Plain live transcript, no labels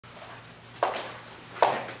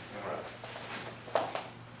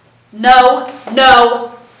No,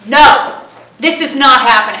 no, no. This is not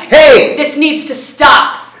happening. Hey! This needs to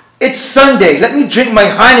stop. It's Sunday. Let me drink my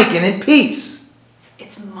Heineken in peace.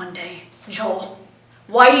 It's Monday, Joel.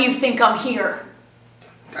 Why do you think I'm here?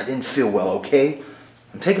 I didn't feel well, okay?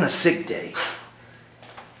 I'm taking a sick day.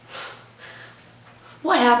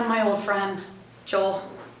 What happened, my old friend, Joel?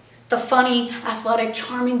 The funny, athletic,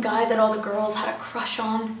 charming guy that all the girls had a crush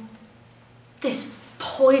on? This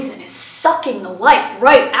poison is sucking the life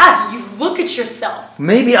right out of you. Look at yourself.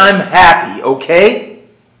 Maybe I'm happy, okay?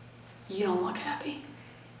 You don't look happy.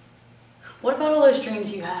 What about all those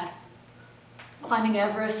dreams you had? Climbing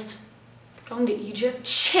Everest? Going to Egypt?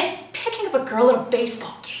 Shit, picking up a girl at a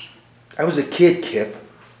baseball game. I was a kid, Kip.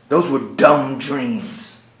 Those were dumb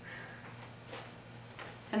dreams.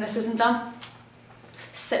 And this isn't done?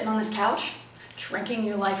 Sitting on this couch? Drinking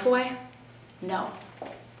your life away? No.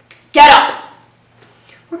 Get up!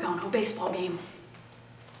 We're going to a baseball game.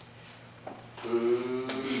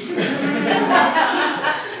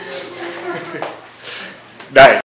 Nice.